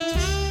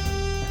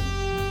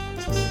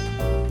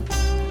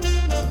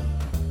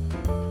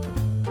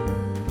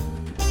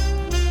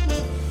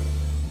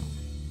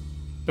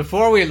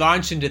Before we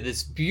launch into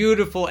this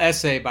beautiful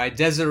essay by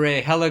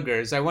Desiree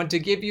Helligers, I want to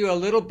give you a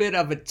little bit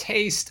of a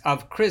taste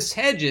of Chris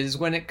Hedges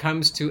when it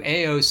comes to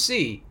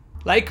AOC.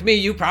 Like me,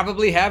 you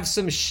probably have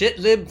some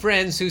shitlib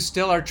friends who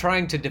still are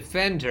trying to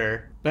defend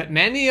her, but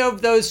many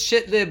of those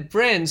shitlib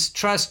friends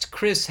trust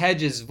Chris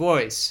Hedges'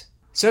 voice.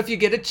 So if you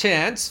get a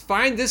chance,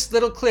 find this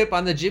little clip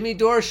on the Jimmy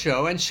Dore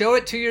Show and show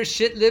it to your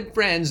shitlib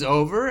friends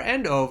over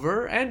and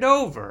over and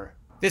over.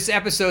 This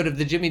episode of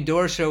the Jimmy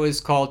Dore Show is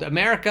called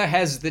America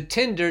Has the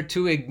Tinder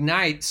to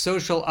Ignite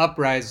Social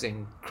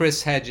Uprising,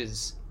 Chris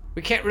Hedges.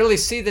 We can't really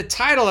see the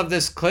title of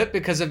this clip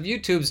because of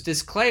YouTube's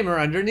disclaimer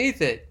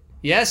underneath it.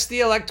 Yes,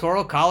 the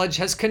Electoral College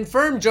has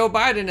confirmed Joe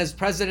Biden as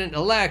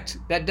president-elect.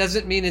 That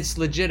doesn't mean it's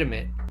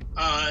legitimate.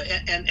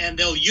 And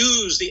they'll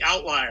use the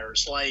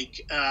outliers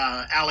like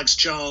Alex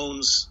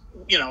Jones,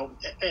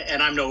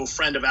 and I'm no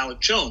friend of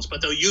Alex Jones,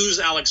 but they'll use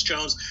Alex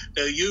Jones,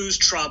 they'll use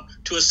Trump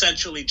to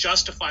essentially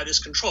justify this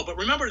control. But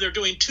remember, they're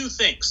doing two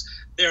things.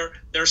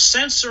 They're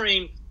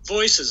censoring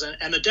voices,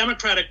 and the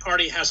Democratic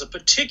Party has a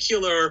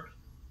particular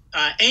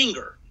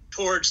anger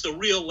towards the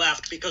real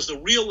left because the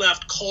real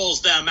left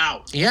calls them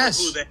out for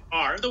who they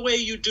are, the way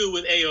you do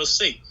with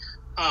AOC.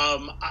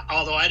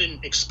 Although I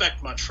didn't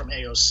expect much from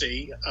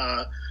AOC.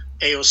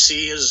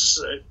 AOC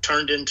is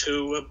turned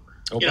into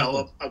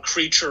a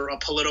creature, a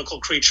political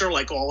creature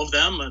like all of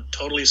them,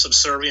 totally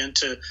subservient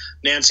to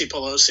Nancy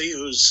Pelosi,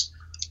 who's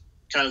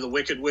kind of the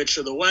Wicked Witch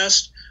of the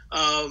West.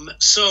 But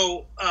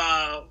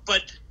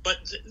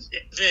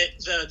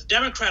the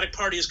Democratic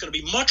Party is going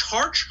to be much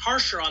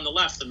harsher on the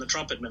left than the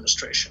Trump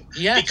administration.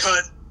 Yes.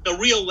 Because the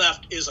real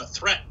left is a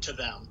threat to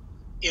them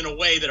in a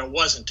way that it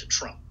wasn't to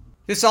Trump.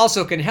 This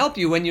also can help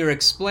you when you're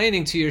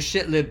explaining to your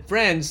shitlib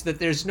friends that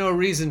there's no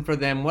reason for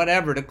them,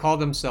 whatever, to call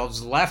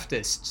themselves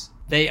leftists.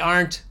 They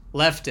aren't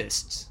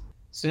leftists.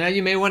 So now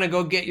you may want to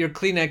go get your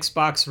Kleenex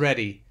box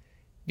ready.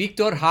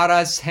 Victor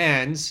Jara's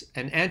Hands,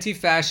 an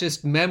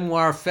anti-fascist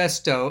memoir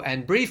festo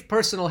and brief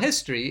personal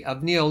history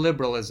of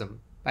neoliberalism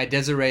by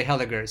Desiree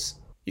Helligers.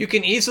 You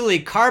can easily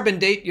carbon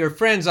date your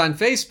friends on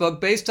Facebook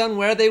based on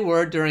where they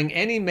were during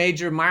any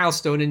major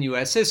milestone in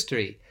U.S.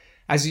 history.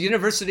 As a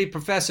university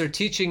professor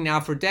teaching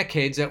now for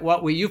decades at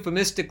what we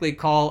euphemistically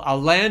call a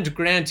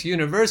land-grant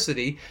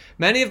university,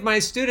 many of my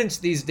students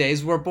these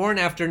days were born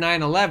after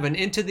 9/11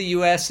 into the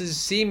U.S.'s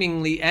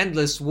seemingly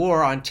endless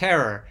war on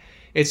terror.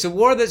 It's a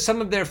war that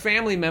some of their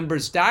family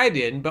members died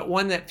in, but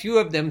one that few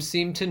of them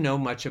seem to know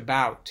much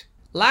about.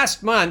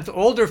 Last month,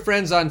 older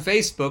friends on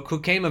Facebook who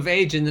came of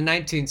age in the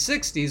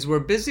 1960s were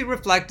busy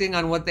reflecting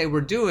on what they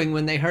were doing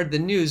when they heard the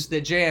news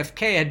that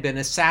JFK had been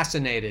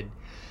assassinated.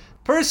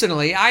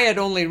 Personally, I had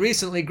only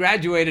recently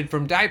graduated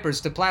from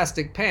diapers to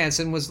plastic pants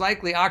and was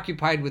likely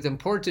occupied with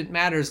important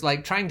matters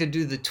like trying to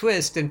do the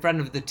twist in front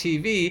of the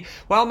TV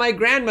while my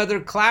grandmother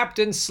clapped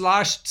and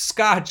sloshed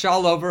scotch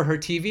all over her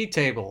TV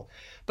table.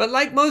 But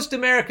like most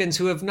Americans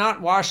who have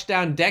not washed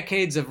down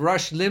decades of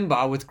Rush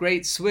Limbaugh with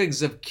great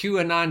swigs of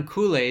QAnon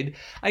Kool-Aid,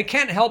 I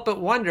can't help but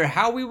wonder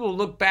how we will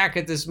look back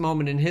at this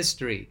moment in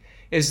history.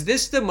 Is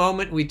this the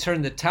moment we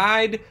turn the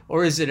tide,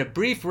 or is it a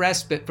brief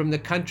respite from the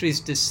country's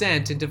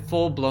descent into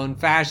full-blown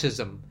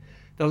fascism?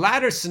 The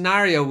latter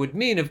scenario would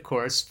mean, of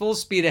course, full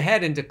speed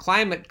ahead into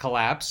climate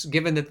collapse,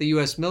 given that the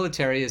U.S.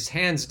 military is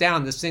hands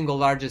down the single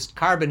largest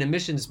carbon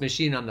emissions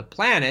machine on the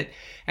planet,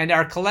 and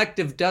our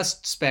collective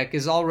dust speck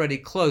is already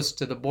close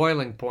to the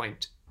boiling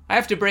point. I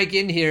have to break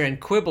in here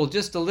and quibble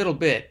just a little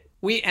bit.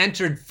 We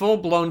entered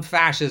full-blown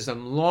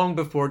fascism long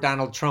before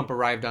Donald Trump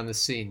arrived on the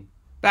scene.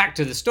 Back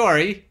to the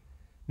story.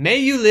 May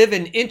you live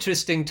in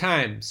interesting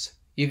times.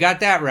 You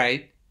got that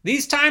right.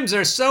 These times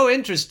are so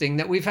interesting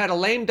that we've had a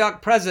lame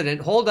duck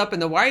president holed up in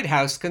the White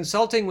House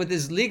consulting with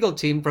his legal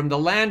team from the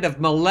land of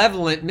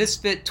malevolent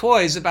misfit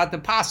toys about the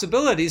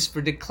possibilities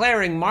for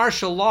declaring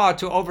martial law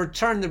to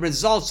overturn the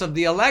results of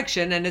the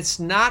election, and it's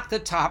not the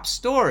top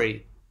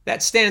story.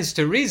 That stands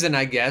to reason,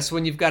 I guess,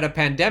 when you've got a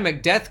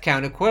pandemic death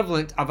count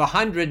equivalent of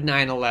 100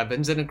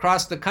 9/11s and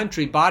across the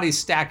country bodies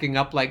stacking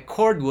up like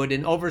cordwood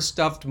in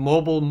overstuffed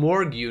mobile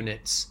morgue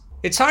units.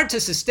 It's hard to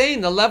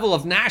sustain the level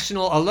of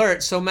national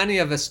alert so many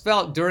of us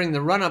felt during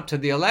the run-up to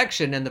the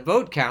election and the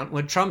vote count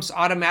when Trump's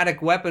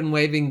automatic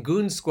weapon-waving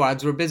goon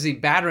squads were busy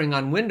battering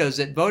on windows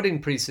at voting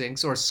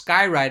precincts or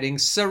skywriting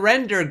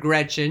 "Surrender,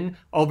 Gretchen"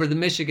 over the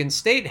Michigan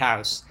State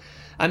House.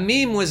 A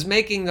meme was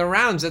making the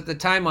rounds at the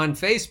time on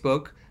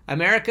Facebook,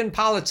 American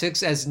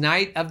Politics as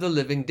Night of the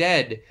Living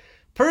Dead.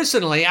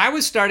 Personally, I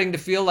was starting to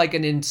feel like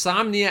an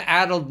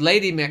insomnia-addled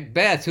Lady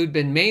Macbeth who'd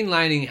been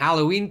mainlining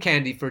Halloween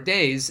candy for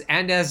days,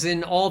 and as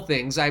in all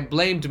things, I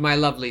blamed my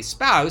lovely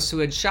spouse who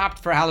had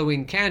shopped for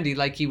Halloween candy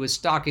like he was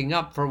stocking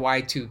up for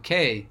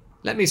Y2K.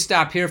 Let me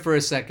stop here for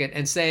a second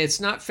and say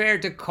it's not fair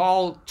to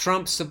call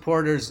Trump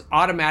supporters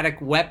automatic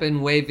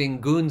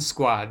weapon-waving goon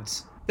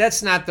squads.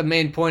 That's not the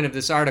main point of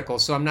this article,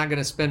 so I'm not going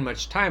to spend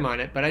much time on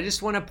it, but I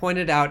just want to point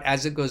it out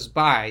as it goes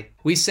by.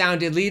 We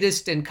sound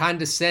elitist and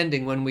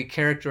condescending when we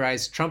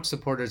characterize Trump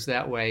supporters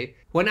that way,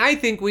 when I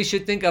think we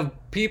should think of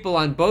people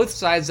on both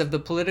sides of the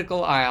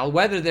political aisle,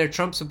 whether they're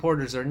Trump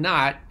supporters or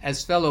not,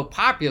 as fellow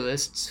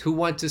populists who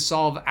want to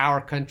solve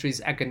our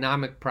country's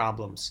economic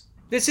problems.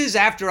 This is,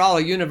 after all,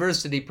 a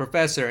university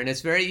professor, and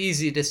it's very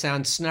easy to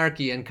sound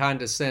snarky and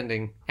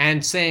condescending.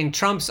 And saying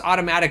Trump's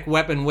automatic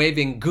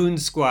weapon-waving goon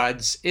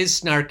squads is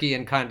snarky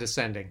and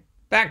condescending.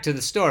 Back to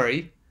the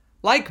story.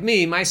 Like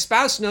me, my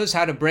spouse knows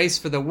how to brace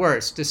for the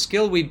worst, a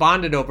skill we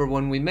bonded over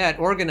when we met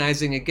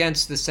organizing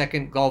against the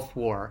Second Gulf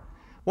War.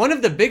 One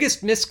of the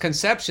biggest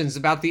misconceptions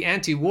about the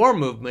anti-war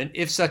movement,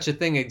 if such a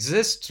thing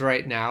exists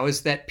right now,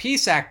 is that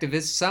peace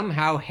activists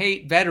somehow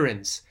hate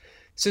veterans.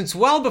 Since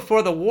well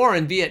before the war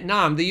in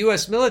Vietnam, the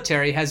U.S.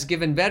 military has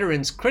given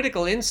veterans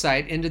critical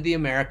insight into the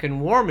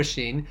American war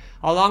machine,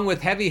 along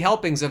with heavy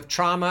helpings of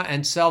trauma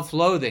and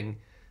self-loathing.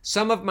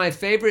 Some of my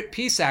favorite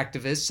peace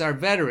activists are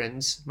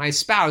veterans, my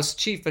spouse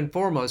chief and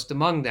foremost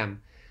among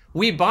them.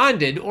 We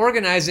bonded,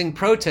 organizing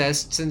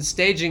protests and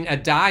staging a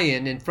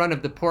die-in in front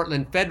of the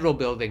Portland Federal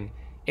Building.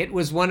 It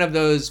was one of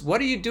those,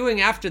 what are you doing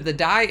after the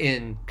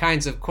die-in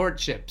kinds of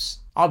courtships.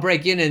 I'll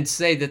break in and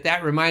say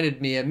that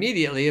reminded me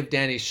immediately of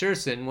Danny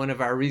Sherson, one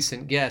of our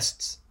recent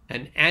guests,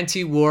 an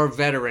anti-war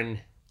veteran.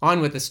 On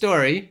with the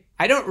story.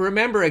 I don't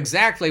remember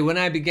exactly when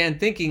I began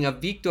thinking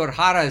of Victor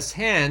Jara's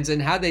hands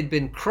and how they'd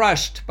been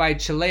crushed by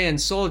Chilean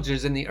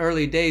soldiers in the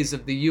early days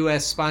of the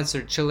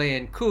U.S.-sponsored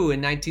Chilean coup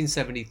in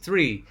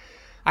 1973.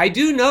 I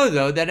do know,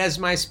 though, that as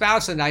my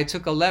spouse and I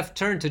took a left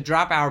turn to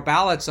drop our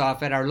ballots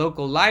off at our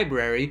local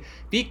library,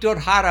 Victor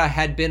Jara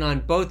had been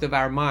on both of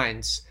our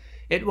minds.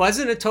 It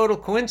wasn't a total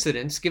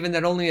coincidence, given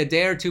that only a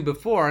day or two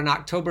before, on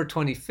October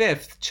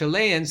 25th,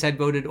 Chileans had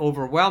voted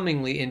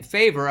overwhelmingly in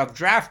favor of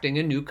drafting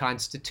a new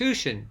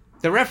constitution.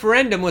 The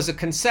referendum was a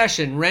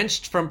concession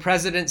wrenched from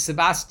President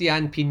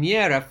Sebastián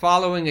Piñera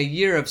following a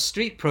year of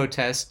street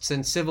protests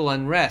and civil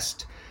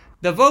unrest.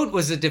 The vote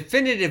was a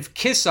definitive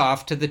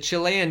kiss-off to the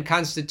Chilean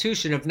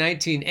Constitution of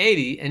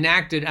 1980,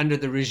 enacted under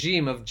the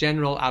regime of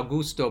General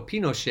Augusto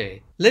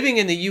Pinochet. Living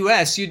in the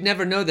U.S., you'd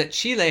never know that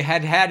Chile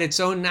had had its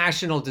own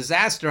national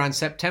disaster on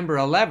September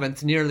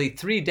 11th, nearly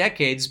 3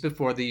 decades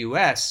before the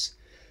U.S.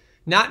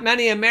 Not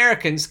many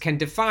Americans can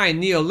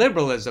define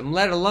neoliberalism,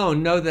 let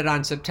alone know that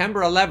on September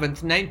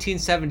 11th,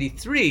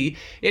 1973,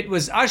 it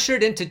was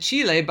ushered into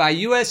Chile by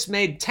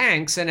U.S.-made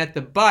tanks and at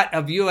the butt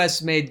of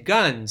U.S.-made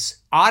guns.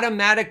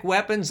 Automatic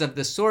weapons of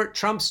the sort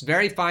Trump's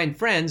very fine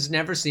friends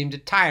never seem to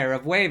tire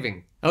of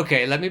waving.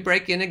 Okay, let me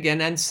break in again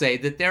and say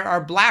that there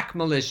are black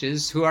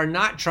militias who are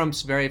not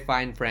Trump's very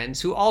fine friends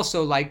who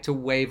also like to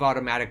wave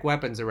automatic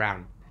weapons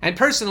around. And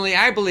personally,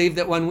 I believe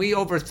that when we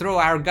overthrow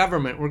our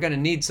government, we're going to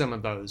need some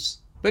of those.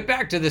 But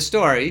back to the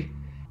story,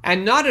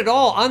 and not at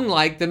all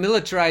unlike the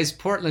militarized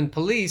Portland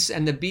Police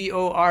and the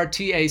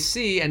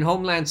BORTAC and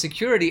Homeland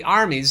Security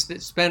armies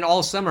that spent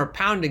all summer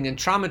pounding and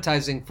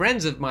traumatizing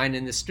friends of mine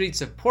in the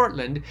streets of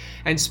Portland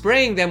and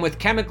spraying them with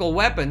chemical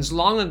weapons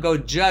long ago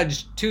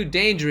judged too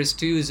dangerous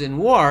to use in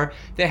war,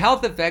 the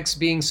health effects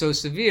being so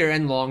severe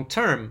and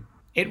long-term.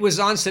 It was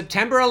on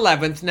September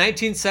 11th,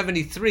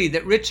 1973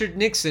 that Richard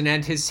Nixon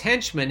and his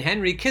henchman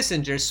Henry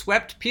Kissinger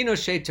swept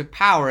Pinochet to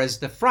power as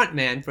the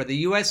frontman for the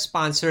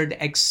U.S.-sponsored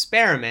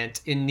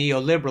experiment in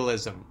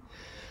neoliberalism.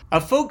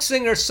 A folk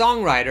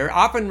singer-songwriter,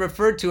 often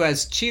referred to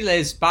as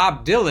Chile's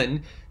Bob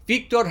Dylan,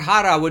 Victor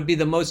Jara would be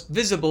the most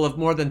visible of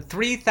more than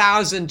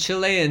 3,000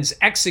 Chileans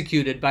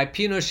executed by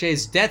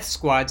Pinochet's death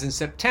squads in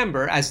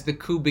September as the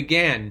coup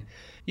began.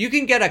 You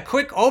can get a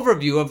quick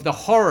overview of the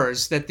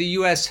horrors that the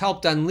U.S.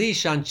 helped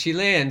unleash on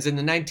Chileans in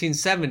the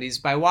 1970s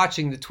by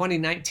watching the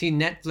 2019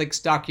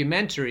 Netflix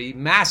documentary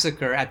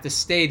Massacre at the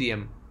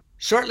Stadium.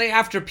 Shortly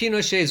after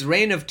Pinochet's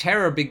reign of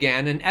terror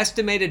began, an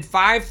estimated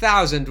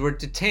 5,000 were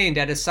detained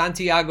at a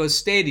Santiago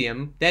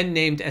stadium, then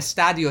named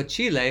Estadio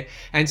Chile,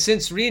 and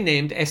since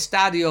renamed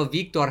Estadio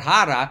Victor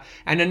Jara,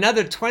 and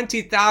another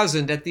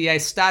 20,000 at the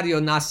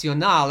Estadio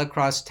Nacional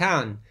across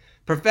town.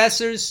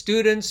 Professors,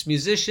 students,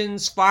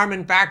 musicians, farm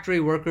and factory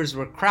workers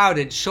were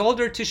crowded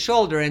shoulder to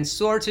shoulder and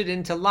sorted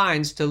into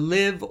lines to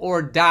live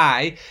or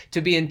die,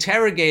 to be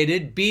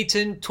interrogated,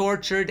 beaten,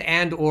 tortured,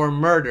 and or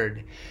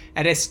murdered.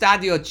 At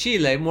Estadio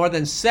Chile, more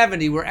than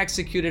 70 were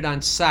executed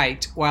on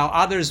sight, while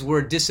others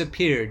were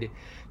disappeared.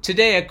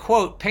 Today, a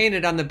quote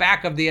painted on the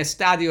back of the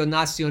Estadio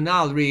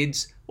Nacional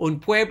reads, "Un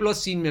pueblo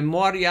sin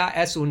memoria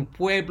es un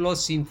pueblo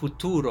sin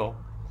futuro."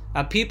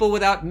 A people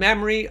without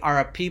memory are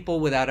a people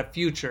without a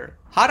future.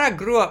 Jara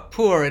grew up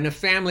poor in a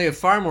family of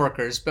farm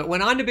workers, but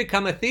went on to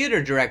become a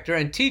theater director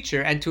and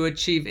teacher and to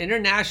achieve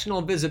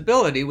international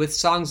visibility with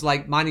songs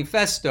like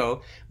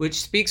Manifesto, which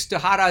speaks to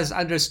Jara's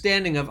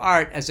understanding of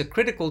art as a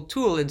critical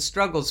tool in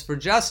struggles for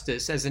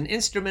justice, as an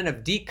instrument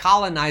of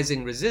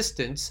decolonizing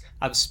resistance,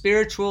 of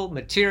spiritual,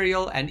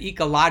 material, and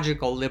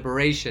ecological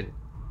liberation.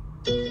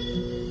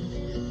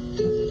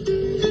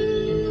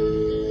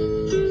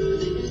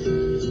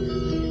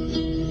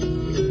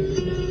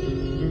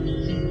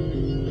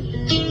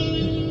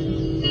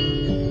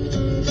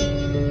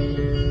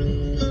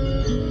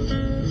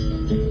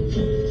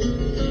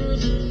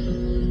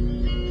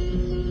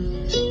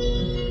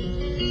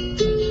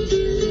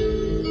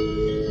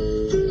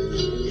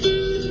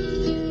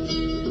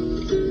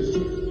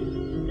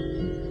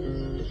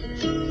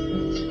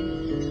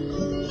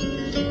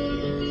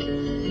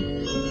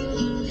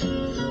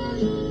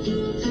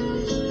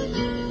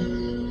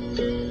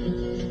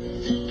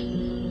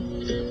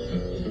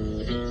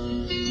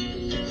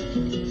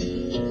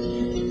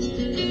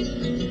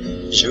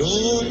 Yo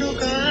no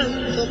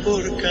canto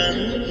por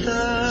cantar,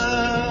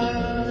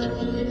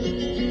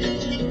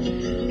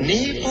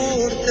 ni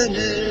por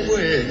tener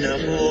buena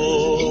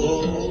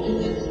voz.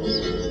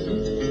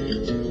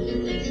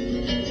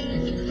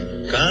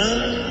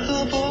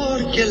 Canto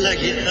porque la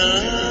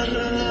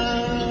guitarra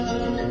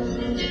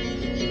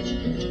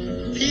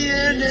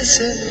tiene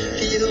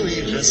sentido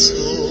y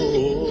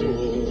razón.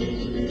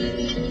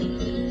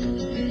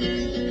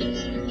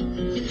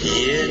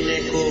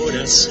 Tiene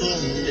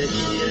corazón de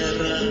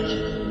tierra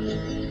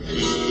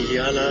y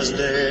alas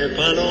de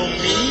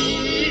palomita.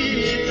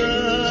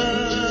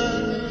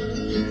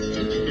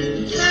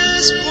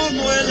 Es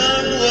como el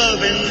agua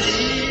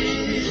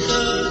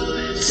bendita,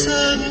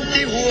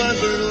 santigua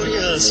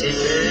glorias y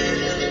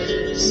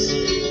penas.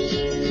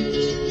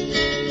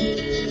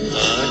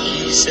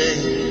 Aquí se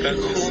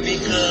encajó mi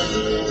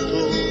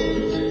canto,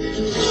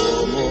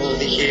 como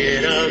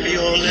dijera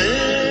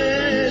Violeta.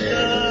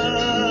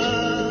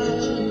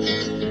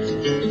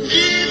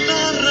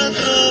 Guitarra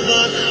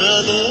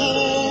trabajadora,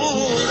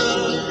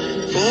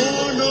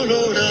 con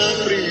olor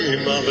a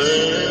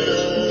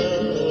primavera.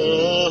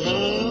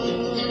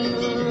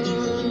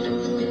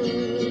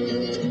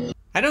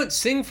 I don't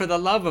sing for the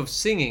love of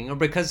singing or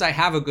because I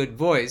have a good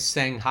voice,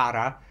 sang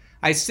Hara.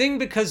 I sing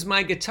because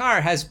my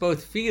guitar has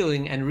both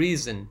feeling and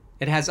reason.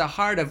 It has a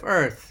heart of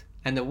earth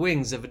and the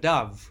wings of a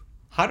dove.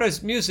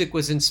 Hara's music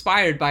was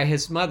inspired by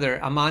his mother,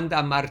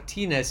 Amanda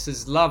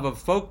Martinez's love of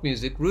folk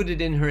music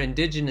rooted in her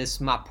indigenous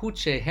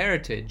Mapuche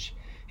heritage.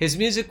 His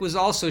music was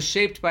also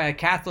shaped by a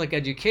Catholic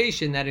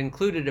education that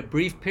included a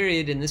brief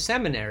period in the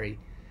seminary.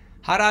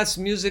 Hara's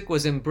music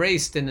was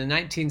embraced in the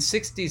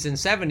 1960s and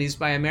 70s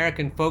by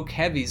American folk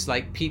heavies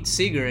like Pete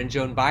Seeger and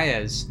Joan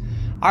Baez.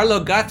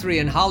 Arlo Guthrie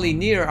and Holly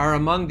Near are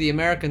among the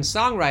American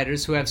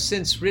songwriters who have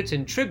since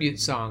written tribute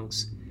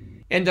songs.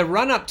 In the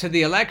run-up to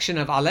the election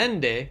of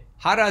Allende,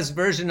 Hara's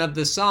version of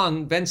the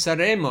song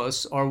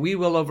Venceremos, or We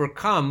Will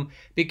Overcome,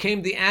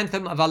 became the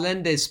anthem of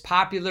Allende's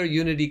Popular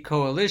Unity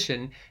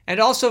Coalition and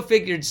also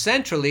figured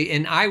centrally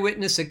in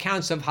eyewitness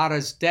accounts of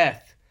Hara's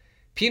death.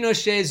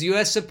 Pinochet's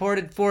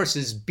U.S.-supported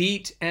forces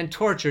beat and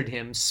tortured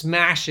him,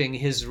 smashing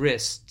his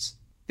wrists.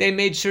 They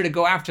made sure to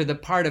go after the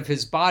part of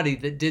his body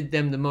that did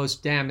them the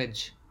most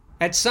damage.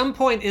 At some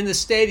point in the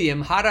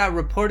stadium, Hara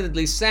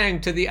reportedly sang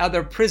to the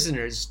other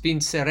prisoners,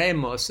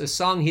 Venceremos, a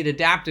song he'd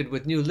adapted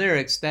with new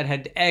lyrics that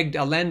had egged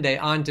Allende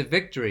on to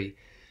victory.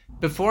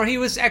 Before he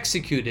was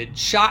executed,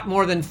 shot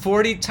more than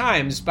 40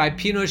 times by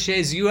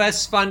Pinochet's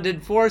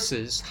U.S.-funded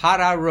forces,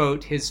 Hara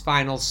wrote his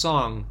final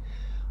song.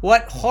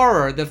 What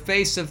horror the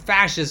face of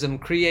fascism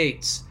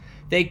creates!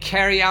 They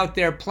carry out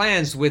their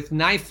plans with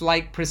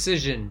knife-like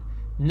precision.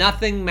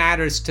 Nothing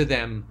matters to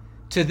them.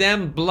 To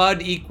them,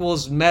 blood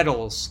equals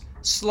medals.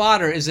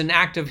 Slaughter is an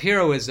act of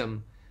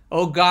heroism.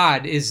 O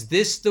God, is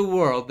this the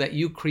world that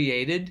you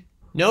created?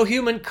 No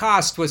human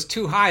cost was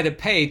too high to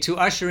pay to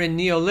usher in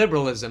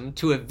neoliberalism,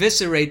 to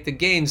eviscerate the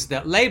gains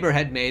that labor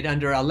had made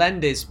under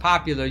Allende's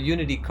Popular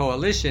Unity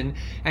Coalition,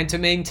 and to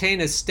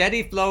maintain a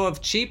steady flow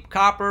of cheap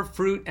copper,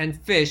 fruit,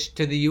 and fish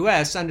to the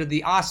U.S. under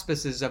the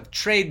auspices of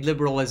trade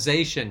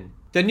liberalization.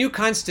 The new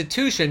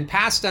constitution,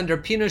 passed under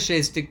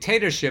Pinochet's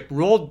dictatorship,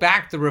 rolled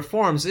back the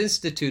reforms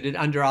instituted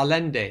under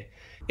Allende.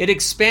 It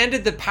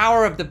expanded the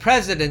power of the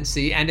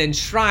presidency and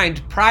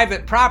enshrined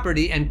private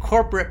property and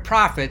corporate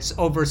profits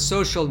over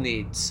social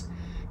needs.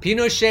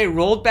 Pinochet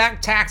rolled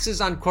back taxes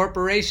on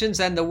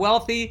corporations and the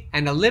wealthy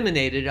and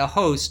eliminated a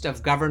host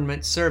of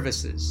government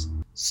services.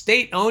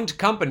 State-owned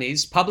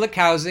companies, public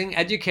housing,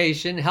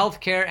 education,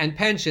 healthcare, and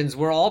pensions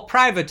were all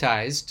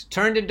privatized,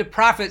 turned into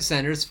profit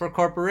centers for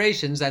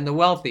corporations and the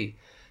wealthy.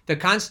 The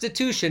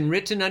Constitution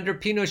written under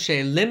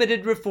Pinochet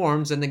limited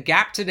reforms, and the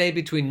gap today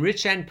between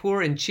rich and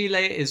poor in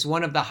Chile is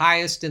one of the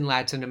highest in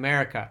Latin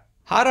America.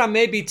 Hara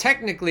may be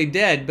technically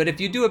dead, but if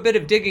you do a bit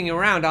of digging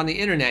around on the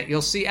internet,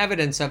 you'll see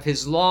evidence of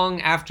his long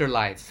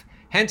afterlife.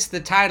 Hence the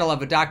title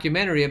of a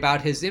documentary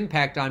about his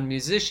impact on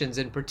musicians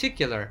in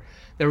particular,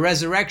 The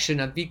Resurrection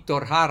of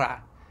Victor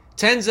Jara.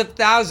 Tens of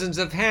thousands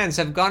of hands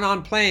have gone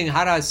on playing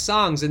Jara's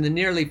songs in the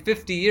nearly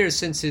 50 years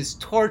since his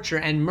torture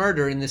and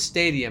murder in the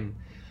stadium.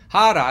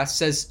 Jara,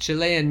 says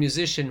Chilean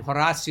musician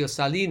Horacio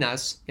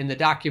Salinas in the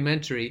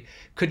documentary,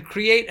 could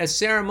create a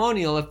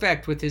ceremonial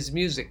effect with his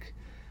music.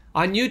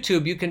 On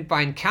YouTube, you can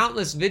find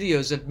countless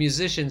videos of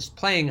musicians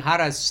playing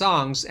Jara's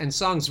songs and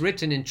songs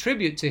written in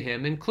tribute to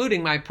him,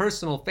 including my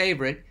personal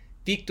favorite,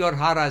 Victor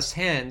Jara's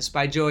Hands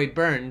by Joey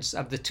Burns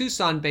of the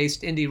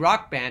Tucson-based indie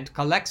rock band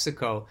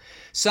Calexico,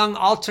 sung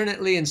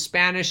alternately in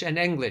Spanish and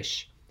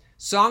English.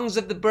 Songs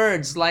of the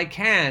birds like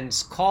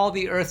hands call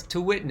the earth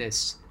to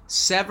witness.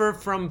 Sever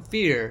from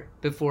fear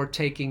before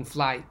taking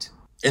flight.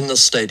 In the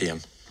stadium,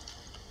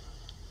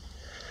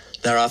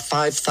 there are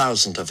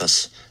 5,000 of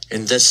us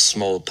in this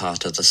small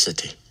part of the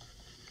city.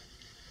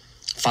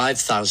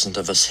 5,000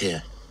 of us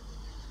here.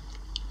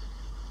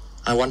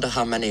 I wonder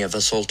how many of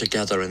us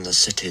altogether in the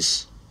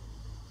cities,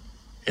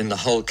 in the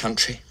whole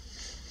country.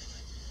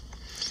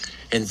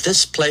 In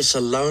this place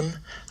alone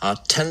are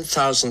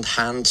 10,000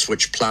 hands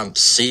which plant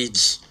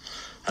seeds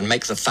and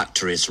make the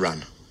factories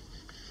run.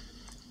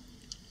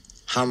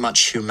 how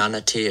much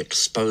humanity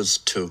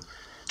exposed to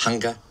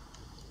hunger,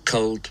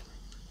 cold,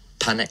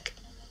 panic,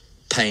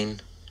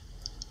 pain,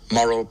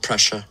 moral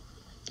pressure,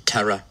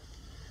 terror,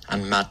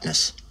 and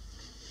madness.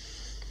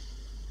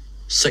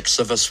 6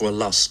 of us were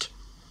lost,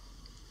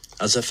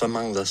 as if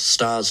among the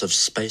stars of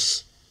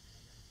space.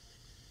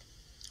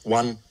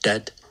 1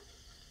 dead,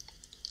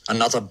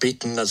 another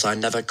beaten as I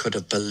never could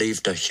have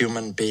believed a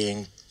human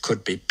being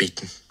could be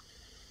beaten.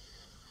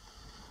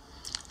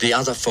 The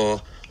other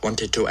 4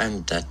 wanted to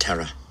end their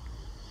terror.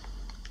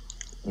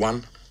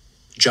 1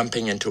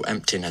 jumping into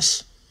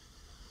emptiness.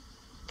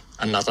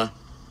 Another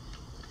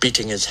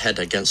beating his head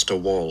against a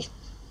wall.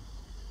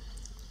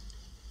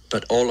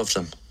 But all of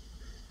them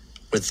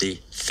with the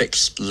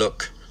fixed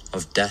look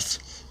of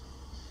death.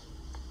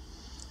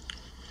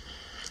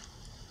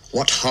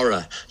 What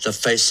horror the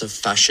face of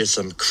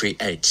fascism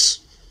creates.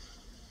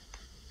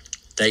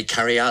 They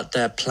carry out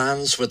their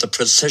plans with the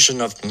precision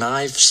of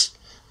knives.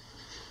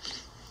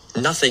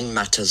 Nothing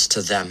matters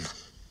to them.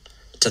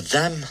 To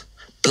them,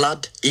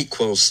 blood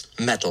equals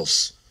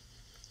medals.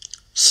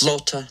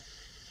 Slaughter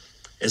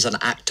is an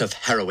act of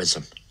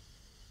heroism.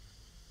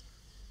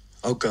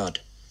 Oh God,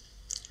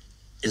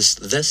 is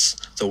this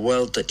the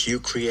world that you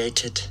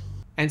created?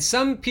 And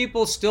some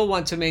people still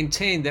want to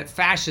maintain that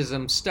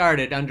fascism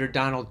started under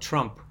Donald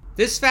Trump.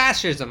 This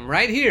fascism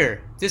right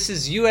here, this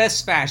is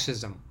US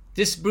fascism.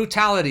 This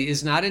brutality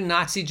is not in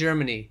Nazi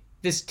Germany.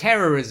 This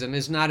terrorism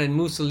is not in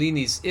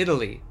Mussolini's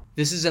Italy.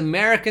 This is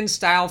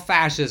American-style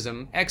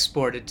fascism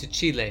exported to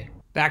Chile.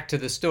 Back to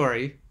the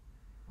story.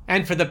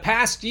 And for the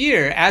past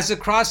year, as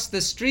across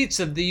the streets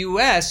of the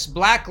US,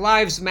 Black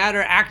Lives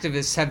Matter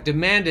activists have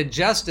demanded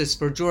justice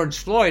for George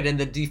Floyd and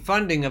the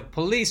defunding of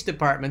police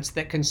departments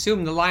that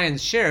consume the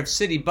lion's share of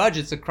city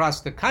budgets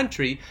across the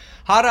country,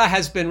 Jara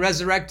has been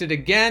resurrected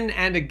again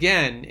and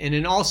again in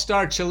an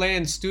all-star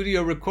Chilean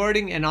studio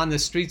recording and on the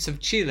streets of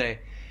Chile.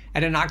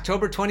 At an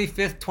October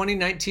 25,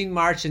 2019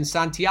 march in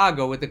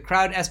Santiago with a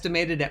crowd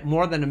estimated at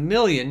more than 1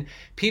 million,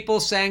 people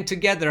sang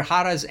together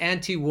Jara's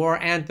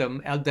anti-war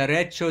anthem, El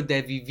Derecho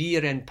de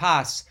Vivir en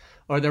Paz,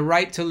 or the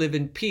right to live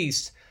in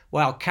peace,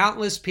 while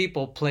countless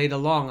people played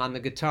along on the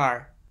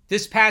guitar.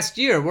 This past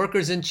year,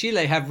 workers in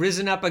Chile have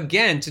risen up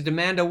again to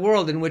demand a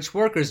world in which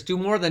workers do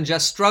more than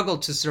just struggle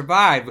to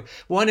survive,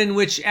 one in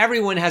which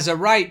everyone has a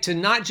right to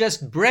not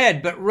just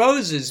bread, but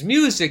roses,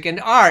 music,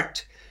 and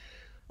art.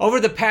 Over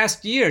the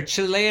past year,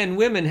 Chilean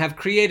women have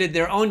created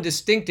their own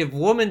distinctive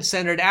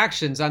woman-centered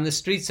actions on the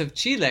streets of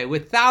Chile,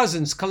 with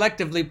thousands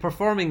collectively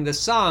performing the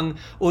song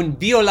Un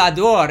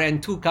violador en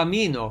tu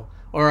camino,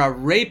 or a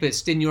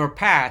rapist in your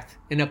path,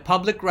 in a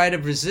public rite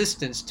of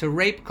resistance to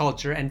rape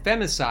culture and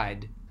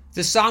femicide.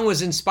 The song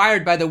was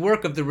inspired by the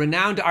work of the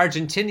renowned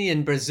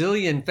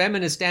Argentinian-Brazilian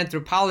feminist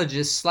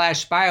anthropologist /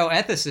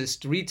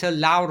 bioethicist Rita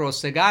Lauro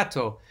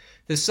Segato.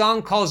 The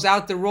song calls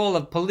out the role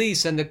of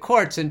police and the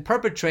courts in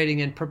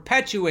perpetrating and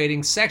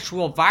perpetuating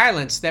sexual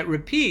violence that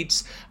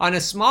repeats, on a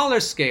smaller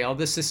scale,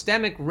 the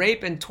systemic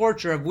rape and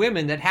torture of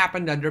women that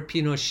happened under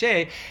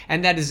Pinochet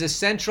and that is a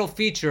central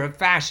feature of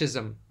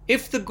fascism.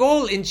 If the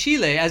goal in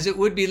Chile, as it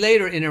would be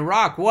later in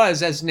Iraq,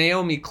 was, as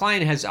Naomi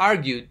Klein has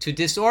argued, to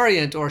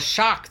disorient or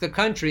shock the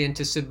country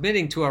into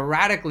submitting to a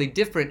radically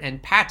different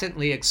and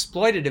patently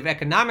exploitative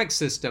economic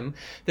system,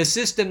 the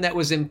system that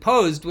was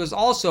imposed was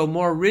also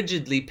more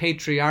rigidly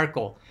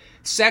patriarchal.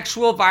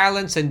 Sexual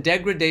violence and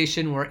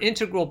degradation were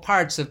integral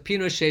parts of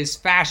Pinochet's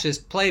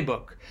fascist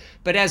playbook.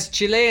 But as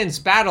Chileans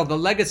battle the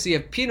legacy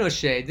of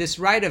Pinochet, this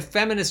rite of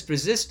feminist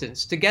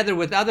resistance, together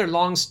with other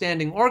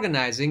long-standing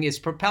organizing, is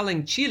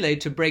propelling Chile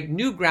to break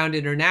new ground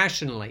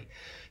internationally.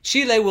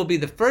 Chile will be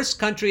the first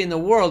country in the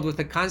world with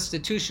a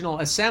constitutional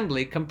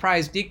assembly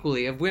comprised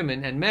equally of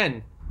women and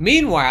men.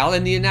 Meanwhile,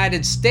 in the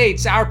United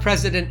States, our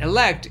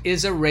president-elect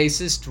is a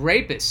racist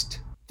rapist.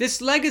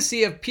 This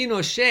legacy of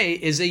Pinochet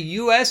is a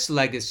U.S.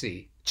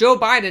 legacy. Joe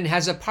Biden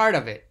has a part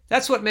of it.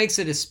 That's what makes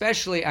it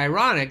especially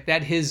ironic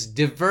that his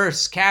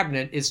diverse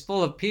cabinet is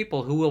full of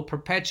people who will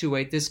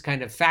perpetuate this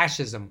kind of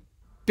fascism.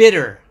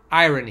 Bitter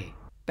irony.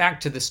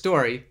 Back to the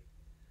story.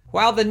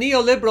 While the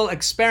neoliberal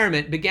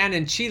experiment began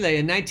in Chile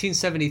in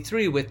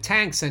 1973 with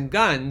tanks and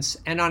guns,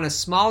 and on a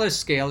smaller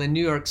scale in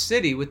New York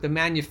City with the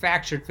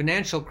manufactured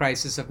financial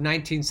crisis of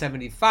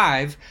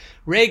 1975,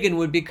 Reagan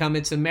would become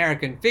its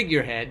American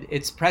figurehead,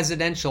 its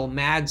presidential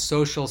mad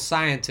social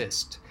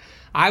scientist.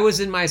 I was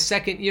in my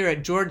second year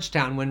at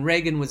Georgetown when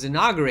Reagan was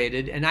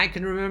inaugurated, and I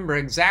can remember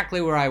exactly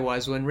where I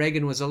was when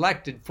Reagan was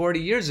elected 40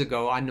 years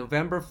ago on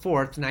November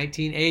 4th,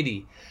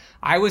 1980.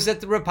 I was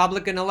at the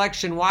Republican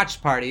election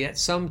watch party at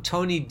some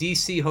Tony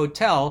DC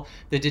hotel,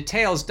 the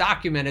details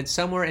documented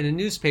somewhere in a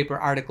newspaper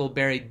article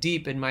buried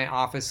deep in my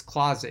office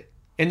closet.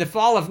 In the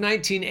fall of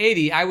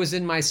 1980, I was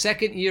in my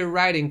second year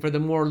writing for the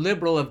more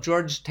liberal of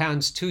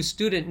Georgetown's 2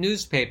 student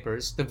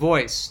newspapers, The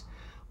Voice.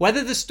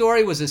 Whether the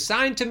story was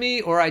assigned to me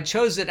or I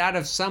chose it out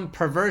of some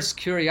perverse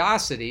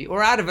curiosity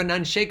or out of an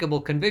unshakable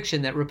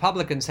conviction that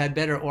Republicans had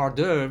better hors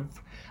d'oeuvre,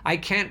 I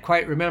can't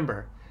quite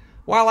remember.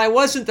 While I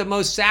wasn't the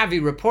most savvy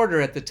reporter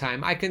at the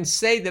time, I can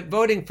say that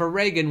voting for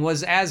Reagan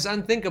was as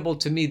unthinkable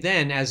to me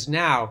then as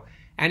now,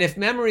 And if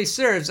memory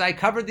serves, I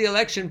covered the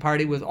election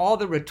party with all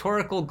the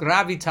rhetorical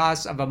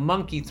gravitas of a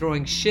monkey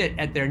throwing shit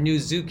at their new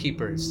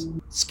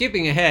zookeepers.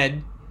 Skipping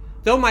ahead,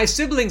 though my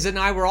siblings and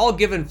I were all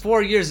given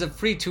 4 years of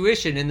free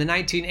tuition in the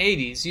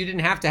 1980s, you didn't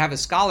have to have a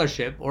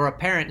scholarship or a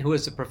parent who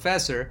was a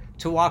professor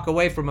to walk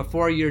away from a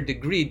 4-year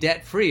degree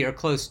debt-free or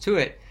close to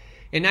it.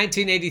 In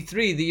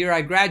 1983, the year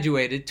I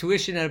graduated,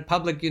 tuition at a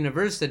public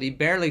university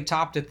barely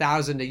topped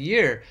 $1,000 a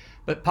year,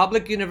 but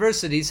public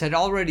universities had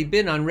already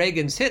been on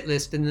Reagan's hit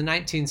list in the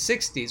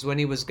 1960s when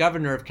he was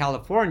governor of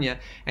California,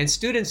 and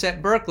students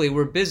at Berkeley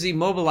were busy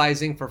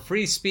mobilizing for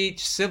free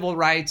speech, civil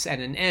rights,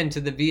 and an end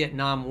to the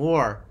Vietnam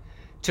War.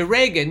 To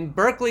Reagan,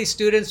 Berkeley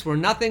students were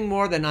nothing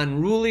more than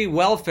unruly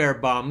welfare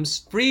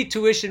bums, free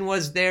tuition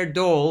was their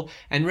dole,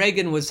 and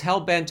Reagan was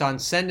hell-bent on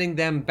sending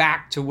them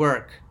back to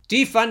work.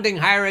 Defunding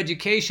higher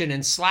education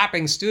and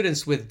slapping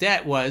students with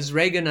debt was,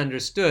 Reagan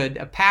understood,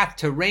 a path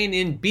to rein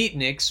in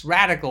beatniks,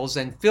 radicals,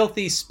 and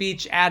filthy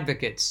speech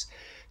advocates.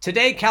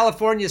 Today,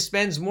 California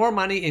spends more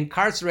money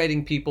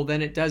incarcerating people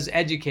than it does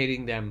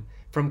educating them,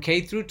 from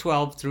K through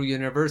 12 through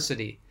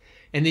university.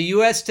 In the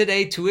U.S.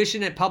 today,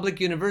 tuition at public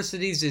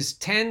universities is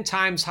 10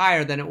 times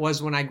higher than it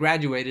was when I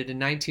graduated in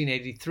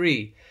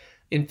 1983.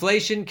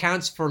 Inflation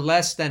counts for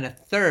less than a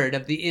third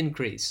of the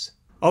increase.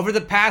 Over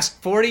the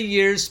past 40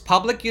 years,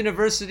 public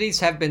universities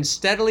have been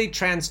steadily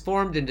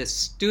transformed into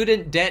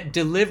student debt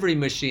delivery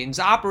machines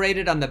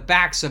operated on the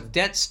backs of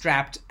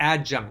debt-strapped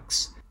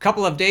adjuncts. A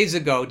couple of days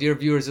ago, dear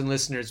viewers and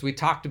listeners, we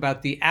talked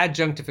about the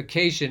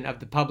adjunctification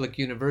of the public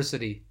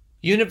university.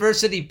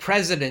 University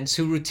presidents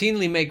who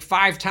routinely make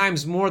 5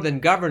 times more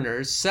than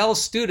governors sell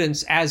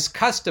students as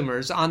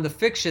customers on the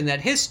fiction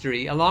that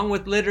history, along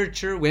with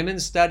literature,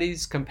 women's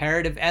studies,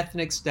 comparative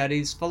ethnic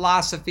studies,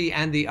 philosophy,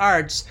 and the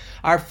arts,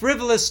 are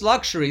frivolous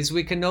luxuries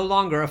we can no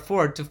longer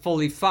afford to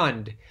fully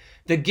fund.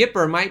 The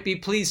Gipper might be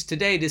pleased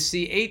today to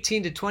see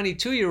 18 to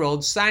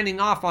 22-year-olds signing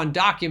off on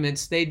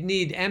documents they'd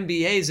need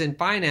MBAs in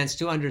finance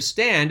to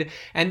understand,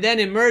 and then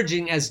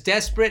emerging as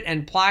desperate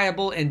and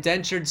pliable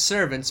indentured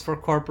servants for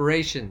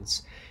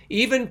corporations.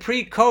 Even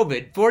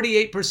pre-COVID,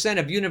 48%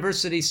 of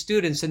university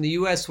students in the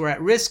U.S. were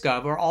at risk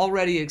of or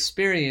already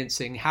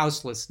experiencing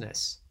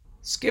houselessness.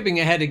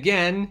 Skipping ahead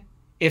again,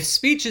 if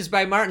speeches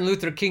by Martin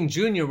Luther King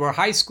Jr. were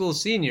high school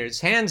seniors,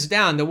 hands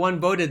down the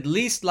one voted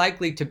least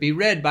likely to be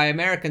read by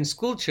American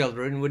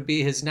schoolchildren would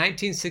be his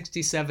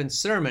 1967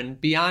 sermon,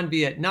 Beyond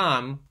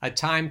Vietnam, A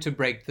Time to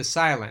Break the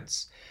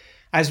Silence.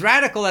 As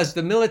radical as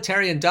the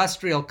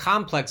military-industrial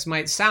complex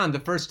might sound the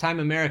first time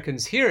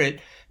Americans hear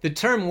it, the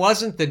term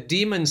wasn't the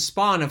demon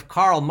spawn of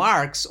Karl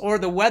Marx or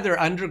the Weather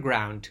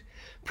Underground.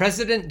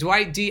 President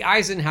Dwight D.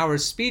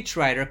 Eisenhower's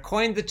speechwriter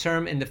coined the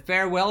term in the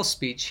farewell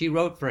speech he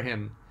wrote for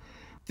him.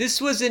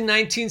 This was in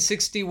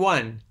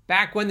 1961,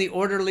 back when the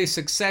orderly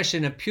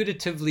succession of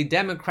putatively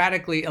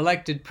democratically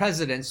elected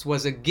presidents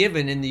was a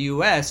given in the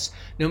U.S.,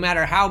 no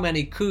matter how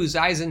many coups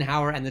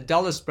Eisenhower and the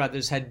Dulles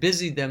brothers had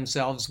busied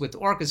themselves with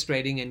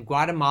orchestrating in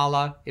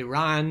Guatemala,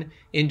 Iran,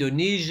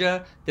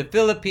 Indonesia, the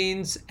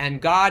Philippines, and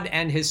God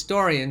and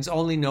historians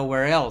only know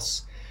where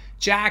else.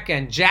 Jack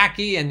and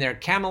Jackie and their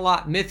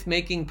Camelot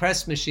myth-making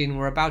press machine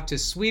were about to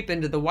sweep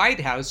into the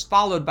White House,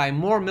 followed by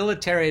more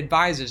military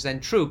advisors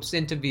and troops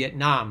into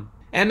Vietnam.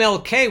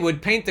 MLK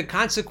would paint the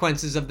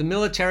consequences of the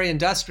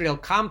military-industrial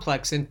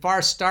complex in far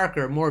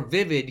starker, more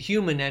vivid,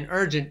 human, and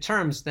urgent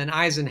terms than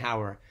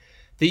Eisenhower.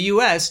 The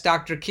U.S.,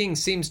 Dr. King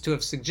seems to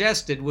have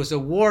suggested, was a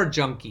war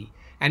junkie,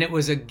 and it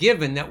was a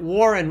given that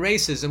war and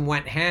racism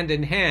went hand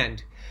in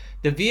hand.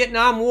 The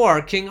Vietnam War,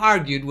 King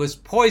argued, was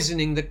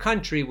poisoning the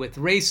country with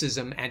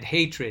racism and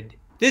hatred.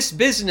 This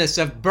business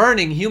of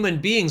burning human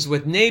beings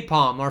with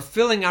napalm or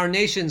filling our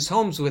nation's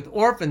homes with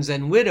orphans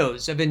and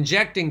widows, of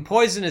injecting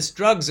poisonous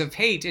drugs of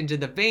hate into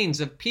the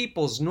veins of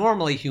peoples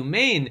normally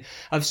humane,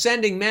 of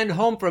sending men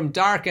home from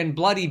dark and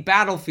bloody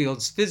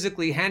battlefields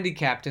physically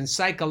handicapped and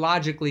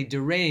psychologically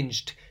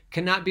deranged,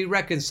 cannot be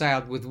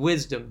reconciled with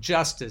wisdom,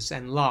 justice,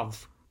 and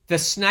love. The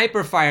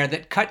sniper fire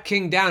that cut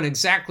King down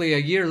exactly a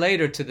year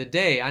later to the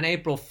day, on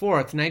April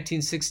 4th,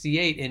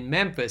 1968, in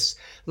Memphis,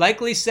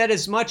 likely said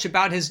as much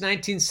about his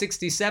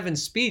 1967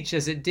 speech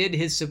as it did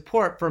his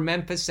support for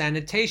Memphis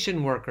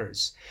sanitation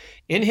workers.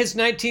 In his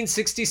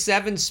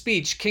 1967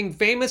 speech, King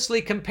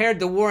famously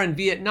compared the war in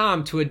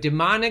Vietnam to a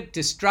demonic,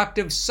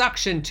 destructive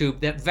suction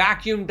tube that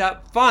vacuumed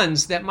up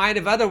funds that might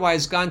have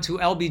otherwise gone to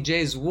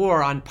LBJ's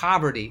war on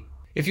poverty.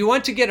 If you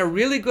want to get a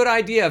really good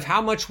idea of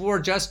how much war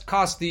just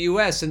cost the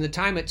U.S. in the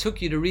time it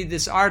took you to read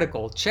this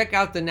article, check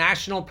out the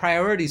National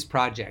Priorities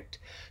Project.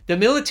 The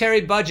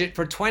military budget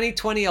for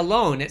 2020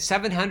 alone at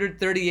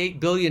 $738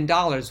 billion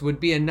would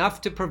be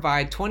enough to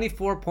provide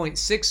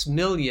 24.6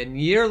 million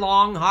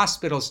year-long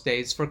hospital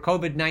stays for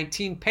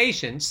COVID-19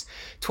 patients,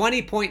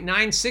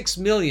 20.96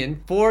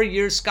 million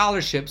four-year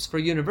scholarships for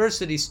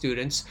university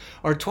students,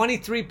 or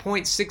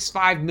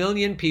 23.65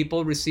 million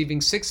people receiving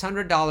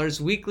 $600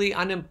 weekly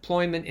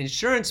unemployment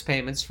insurance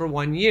payments for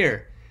 1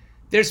 year.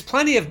 There's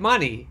plenty of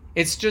money.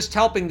 It's just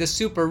helping the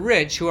super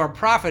rich who are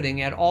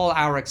profiting at all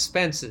our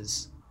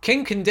expenses.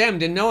 King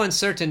condemned in no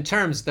uncertain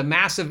terms the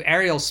massive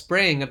aerial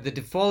spraying of the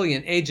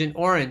defoliant Agent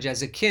Orange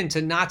as akin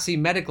to Nazi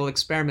medical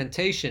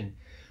experimentation.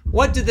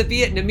 "What do the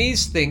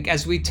Vietnamese think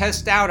as we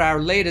test out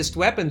our latest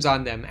weapons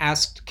on them?"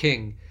 asked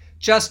King.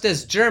 "Just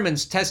as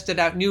Germans tested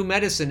out new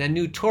medicine and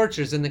new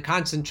tortures in the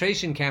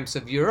concentration camps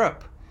of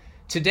Europe.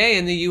 Today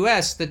in the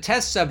US, the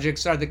test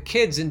subjects are the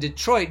kids in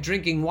Detroit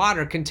drinking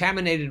water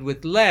contaminated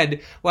with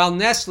lead, while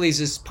Nestle's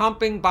is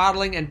pumping,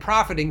 bottling, and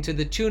profiting to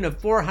the tune of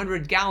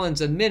 400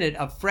 gallons a minute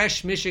of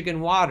fresh Michigan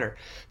water.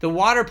 The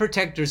water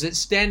protectors at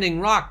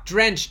Standing Rock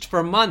drenched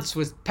for months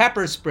with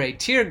pepper spray,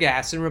 tear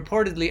gas, and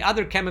reportedly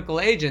other chemical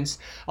agents,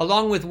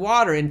 along with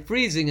water in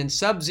freezing and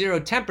sub-zero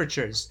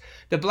temperatures.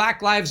 The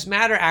Black Lives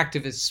Matter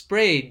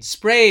activists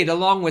sprayed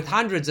along with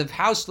hundreds of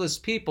houseless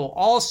people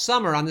all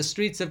summer on the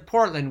streets of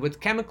Portland with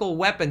chemical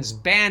weapons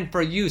banned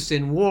for use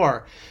in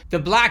war. The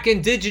black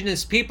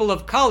indigenous people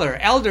of color,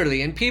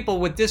 elderly, and people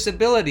with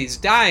disabilities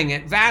dying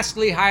at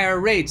vastly higher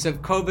rates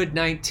of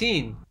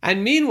COVID-19.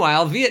 And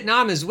meanwhile,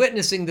 Vietnam is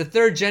witnessing the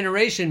third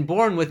generation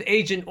born with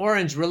Agent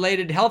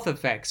Orange-related health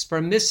effects,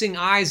 from missing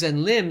eyes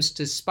and limbs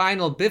to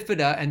spinal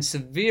bifida and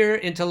severe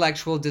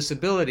intellectual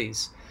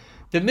disabilities.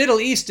 The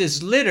Middle East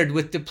is littered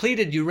with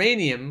depleted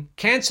uranium,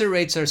 cancer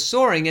rates are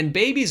soaring, and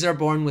babies are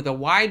born with a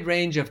wide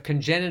range of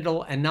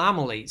congenital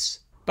anomalies.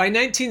 By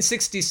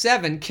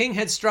 1967, King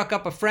had struck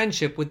up a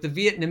friendship with the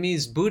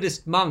Vietnamese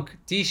Buddhist monk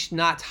Thich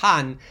Nhat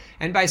Hanh,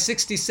 and by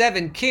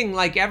 1967, King,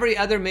 like every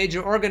other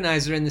major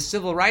organizer in the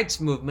civil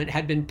rights movement,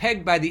 had been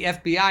pegged by the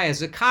FBI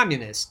as a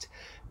communist.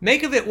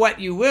 Make of it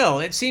what you will,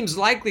 it seems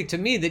likely to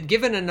me that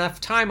given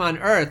enough time on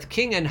Earth,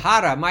 King and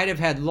Hara might have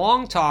had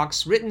long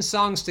talks, written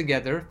songs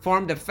together,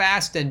 formed a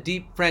fast and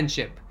deep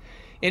friendship.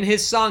 In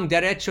his song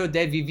Derecho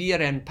de Vivir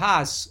en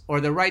Paz,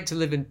 or The Right to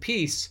Live in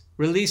Peace,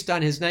 released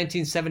on his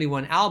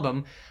 1971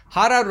 album,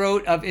 Hara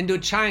wrote of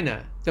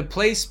Indochina, the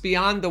place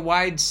beyond the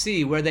wide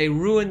sea where they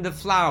ruined the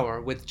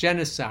flower with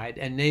genocide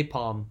and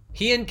napalm.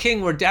 He and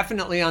King were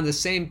definitely on the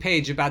same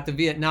page about the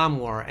Vietnam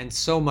War and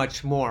so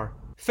much more.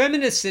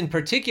 Feminists in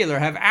particular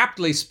have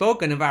aptly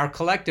spoken of our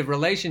collective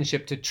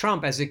relationship to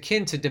Trump as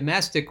akin to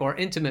domestic or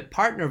intimate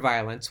partner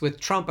violence, with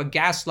Trump a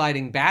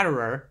gaslighting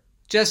batterer,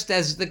 just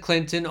as the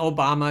Clinton,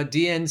 Obama,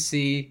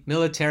 DNC,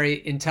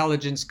 military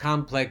intelligence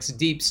complex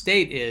deep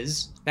state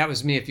is. That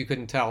was me if you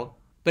couldn't tell.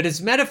 But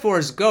as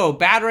metaphors go,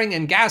 battering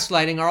and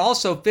gaslighting are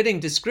also fitting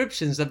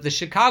descriptions of the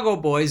Chicago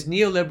boys'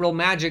 neoliberal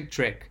magic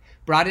trick,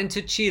 brought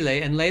into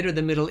Chile and later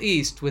the Middle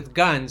East with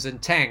guns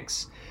and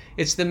tanks.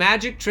 It's the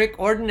magic trick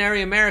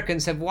ordinary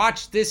Americans have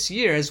watched this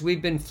year as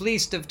we've been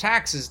fleeced of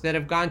taxes that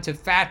have gone to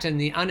fatten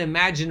the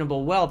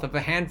unimaginable wealth of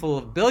a handful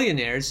of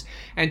billionaires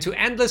and to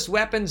endless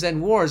weapons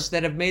and wars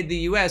that have made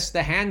the U.S.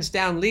 the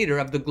hands-down leader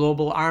of the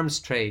global arms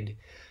trade.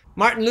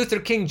 Martin Luther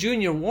King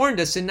Jr. warned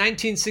us in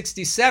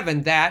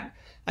 1967 that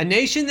a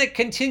nation that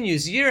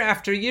continues year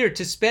after year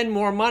to spend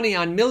more money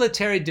on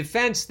military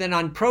defense than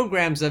on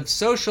programs of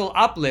social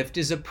uplift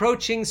is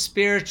approaching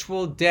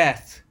spiritual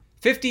death.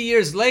 50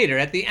 years later,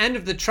 at the end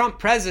of the Trump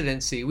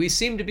presidency, we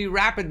seem to be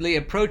rapidly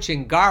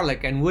approaching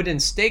garlic and wooden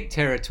stake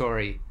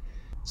territory.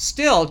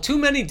 Still, too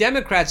many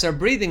Democrats are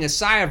breathing a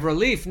sigh of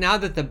relief now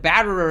that the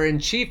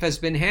batterer-in-chief has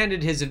been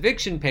handed his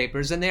eviction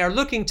papers, and they are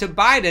looking to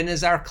Biden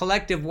as our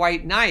collective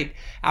white knight,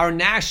 our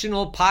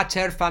national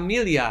pater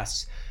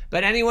familias.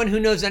 But anyone who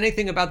knows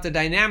anything about the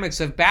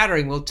dynamics of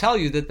battering will tell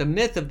you that the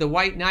myth of the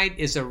white knight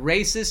is a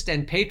racist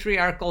and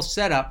patriarchal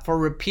setup for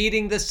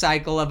repeating the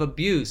cycle of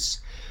abuse.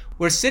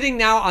 We're sitting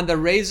now on the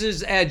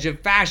razor's edge of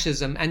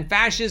fascism, and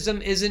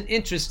fascism isn't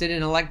interested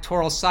in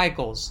electoral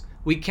cycles.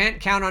 We can't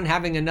count on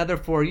having another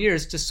 4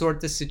 years to sort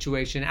the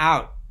situation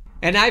out.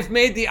 And I've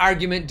made the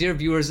argument, dear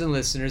viewers and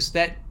listeners,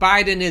 that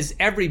Biden is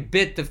every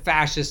bit the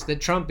fascist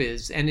that Trump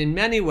is, and in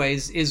many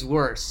ways is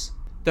worse.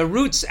 The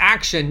Roots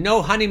Action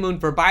No Honeymoon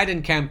for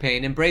Biden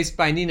campaign, embraced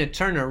by Nina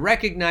Turner,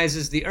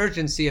 recognizes the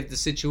urgency of the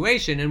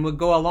situation and would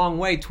go a long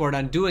way toward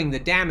undoing the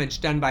damage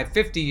done by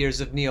 50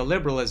 years of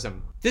neoliberalism.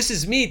 This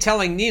is me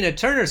telling Nina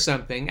Turner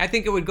something. I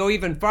think it would go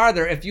even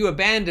farther if you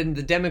abandoned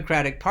the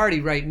Democratic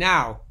Party right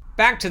now.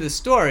 Back to the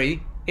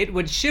story. It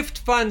would shift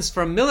funds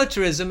from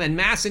militarism and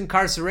mass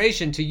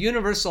incarceration to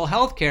universal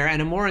health care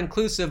and a more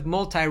inclusive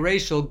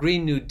multiracial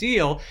Green New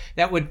Deal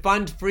that would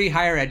fund free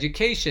higher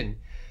education.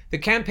 The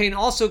campaign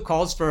also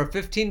calls for a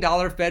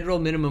 $15 federal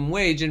minimum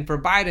wage and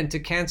for Biden to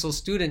cancel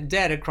student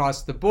debt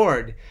across the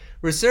board.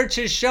 Research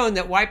has shown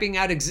that wiping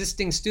out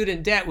existing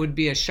student debt would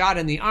be a shot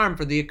in the arm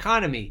for the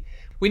economy.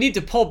 We need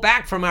to pull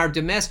back from our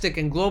domestic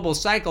and global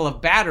cycle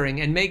of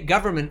battering and make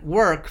government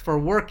work for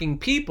working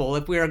people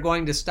if we are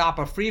going to stop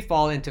a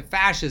freefall into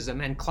fascism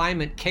and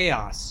climate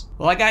chaos.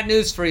 Well, I got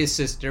news for you,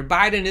 sister.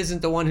 Biden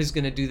isn't the one who's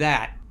going to do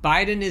that.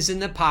 Biden is in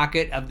the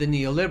pocket of the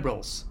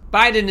neoliberals.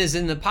 Biden is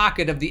in the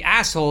pocket of the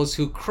assholes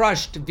who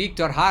crushed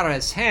Victor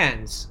Jara's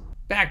hands.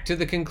 Back to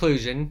the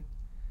conclusion.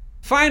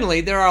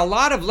 Finally, there are a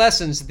lot of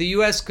lessons the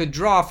U.S. could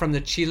draw from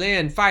the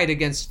Chilean fight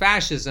against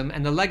fascism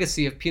and the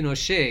legacy of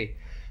Pinochet.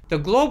 The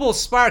global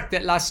spark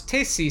that Las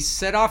Tesis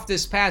set off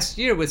this past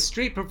year with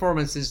street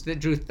performances that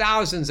drew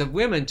thousands of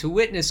women to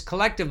witness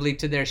collectively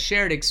to their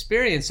shared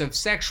experience of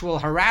sexual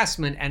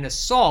harassment and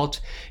assault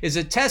is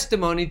a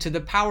testimony to the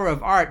power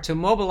of art to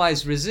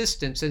mobilize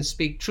resistance and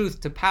speak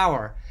truth to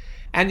power.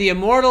 And the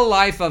immortal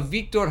life of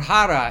Victor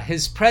Jara,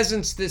 his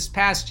presence this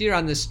past year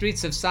on the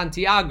streets of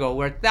Santiago,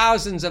 where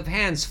thousands of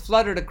hands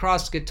fluttered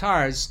across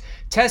guitars,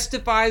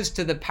 testifies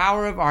to the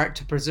power of art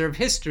to preserve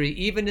history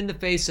even in the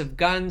face of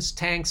guns,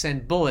 tanks,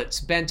 and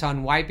bullets bent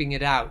on wiping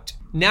it out.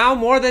 Now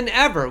more than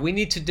ever, we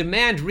need to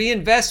demand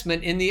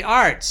reinvestment in the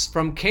arts,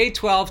 from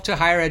K-12 to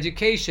higher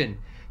education.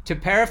 To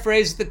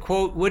paraphrase the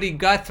quote Woody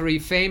Guthrie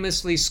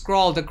famously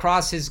scrawled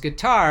across his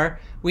guitar,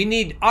 we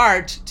need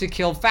art to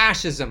kill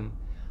fascism.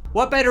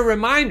 What better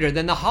reminder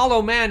than the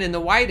hollow man in the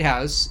White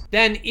House,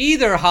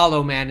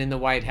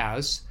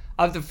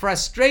 of the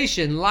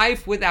frustration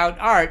life without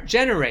art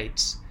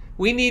generates?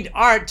 We need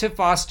art to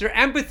foster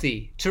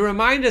empathy, to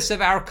remind us of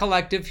our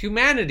collective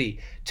humanity,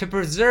 to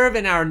preserve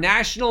in our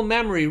national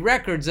memory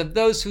records of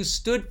those who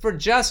stood for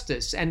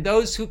justice and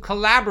those who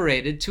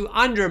collaborated to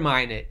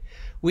undermine it.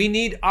 We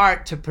need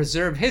art to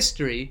preserve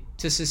history,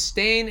 to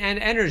sustain and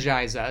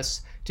energize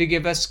us, to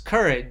give us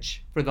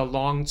courage for the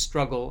long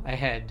struggle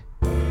ahead.